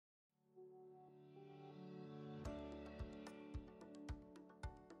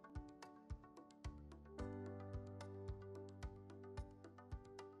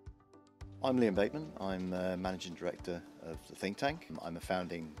I'm Liam Bateman. I'm Managing Director of the Think Tank. I'm a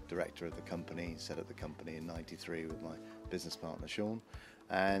founding director of the company, set up the company in '93 with my business partner Sean.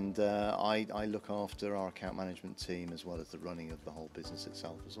 And I look after our account management team as well as the running of the whole business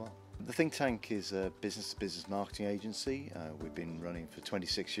itself as well. The Think Tank is a business-to-business marketing agency. We've been running for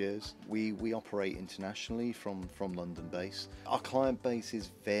 26 years. We operate internationally from London base. Our client base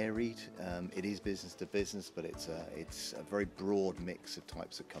is varied. It is business to business, but it's a very broad mix of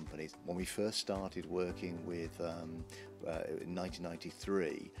types of companies. When we first started working with in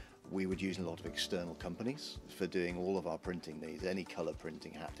 1993, we would use a lot of external companies for doing all of our printing needs. Any colour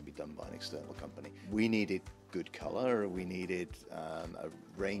printing had to be done by an external company. We needed good colour, we needed a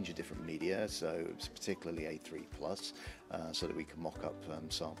range of different media, so particularly A3+, so that we could mock up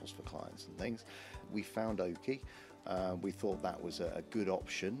samples for clients and things. We found Oki. We thought that was a good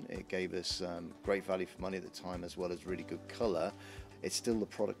option. It gave us great value for money at the time as well as really good colour. It's still the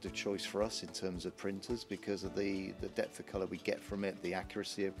product of choice for us in terms of printers because of the depth of colour we get from it, the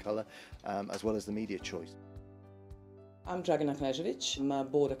accuracy of colour, as well as the media choice. I'm Dragana Knežević. I'm a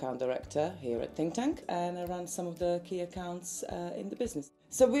board account director here at Think Tank and I run some of the key accounts in the business.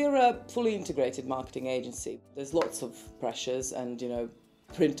 So we're a fully integrated marketing agency. There's lots of pressures and,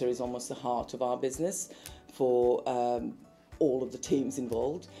 printer is almost the heart of our business for all of the teams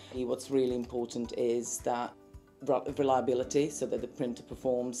involved. What's really important is that reliability, so that the printer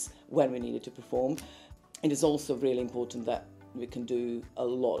performs when we need it to perform. It is also really important that we can do a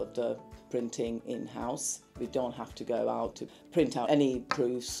lot of the printing in-house. We don't have to go out to print out any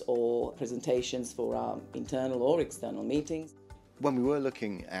proofs or presentations for our internal or external meetings. When we were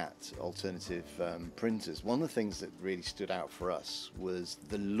looking at alternative printers, one of the things that really stood out for us was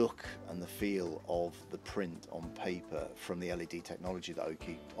the look and the feel of the print on paper from the LED technology that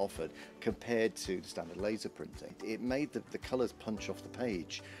Oki offered compared to the standard laser printing. It made the colours punch off the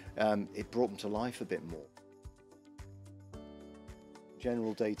page. It brought them to life a bit more.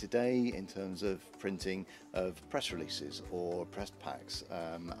 General day-to-day in terms of printing of press releases or press packs,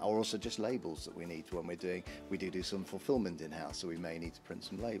 or also just labels that we need when we do some fulfillment in-house, so we may need to print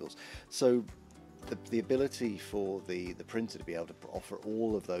some labels. So the ability for the printer to be able to offer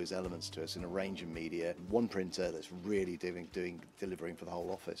all of those elements to us in a range of media, one printer that's really delivering for the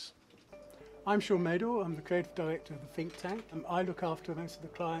whole office. I'm Sean Mador, I'm the creative director of the Think Tank. I look after most of the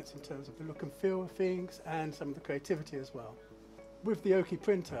clients in terms of the look and feel of things and some of the creativity as well. With the Oki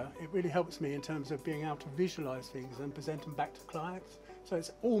printer, it really helps me in terms of being able to visualise things and present them back to clients. So it's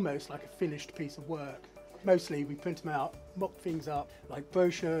almost like a finished piece of work. Mostly we print them out, mock things up, like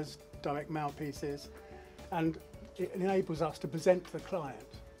brochures, direct mail pieces, and it enables us to present to the client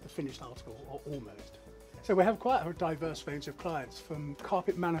the finished article, or almost. So we have quite a diverse range of clients, from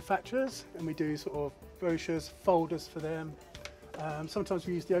carpet manufacturers, and we do sort of brochures, folders for them. Sometimes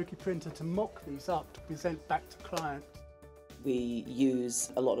we use the Oki printer to mock these up to present back to clients. We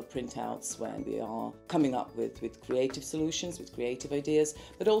use a lot of printouts when we are coming up with creative solutions, with creative ideas,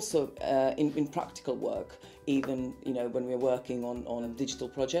 but also in practical work, even when we're working on digital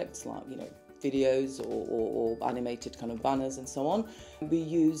projects like videos or animated kind of banners and so on. We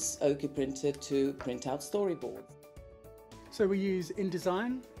use Oki printer to print out storyboards. So we use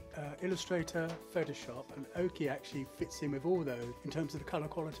InDesign, Illustrator, Photoshop, and Oki actually fits in with all those in terms of the colour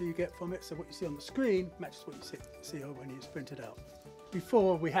quality you get from it. So what you see on the screen matches what you see when it's printed out.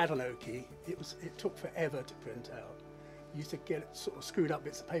 Before we had an Oki, it took forever to print out. You used to get sort of screwed up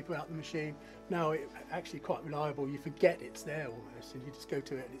bits of paper out of the machine. Now it's actually quite reliable. You forget it's there almost, and you just go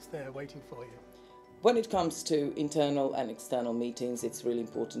to it and it's there waiting for you. When it comes to internal and external meetings, it's really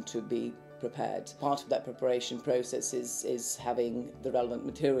important to be prepared. Part of that preparation process is having the relevant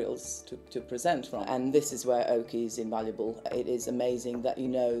materials to present from. And this is where Oki is invaluable. It is amazing that you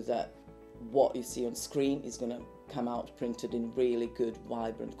know that what you see on screen is going to come out printed in really good,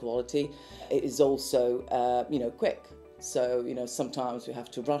 vibrant quality. It is also, quick. So, sometimes we have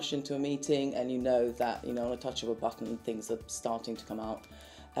to rush into a meeting and that, on a touch of a button, things are starting to come out.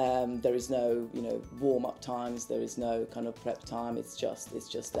 There is no, warm-up times, there is no kind of prep time, it's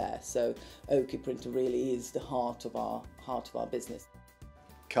just there. So Oki printer really is the heart of our business.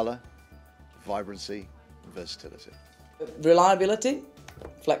 Colour, vibrancy, versatility. Reliability,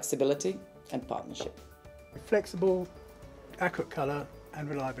 flexibility and partnership. Flexible, accurate colour and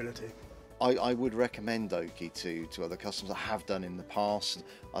reliability. I would recommend Oki to other customers. I have done in the past.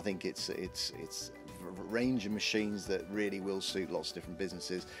 I think it's a range of machines that really will suit lots of different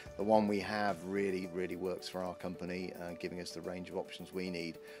businesses. The one we have really works for our company, giving us the range of options we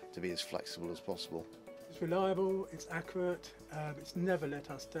need to be as flexible as possible. It's reliable, it's accurate, it's never let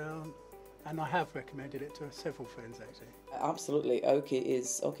us down, and I have recommended it to several friends actually. Absolutely, Oki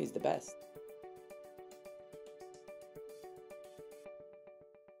is the best.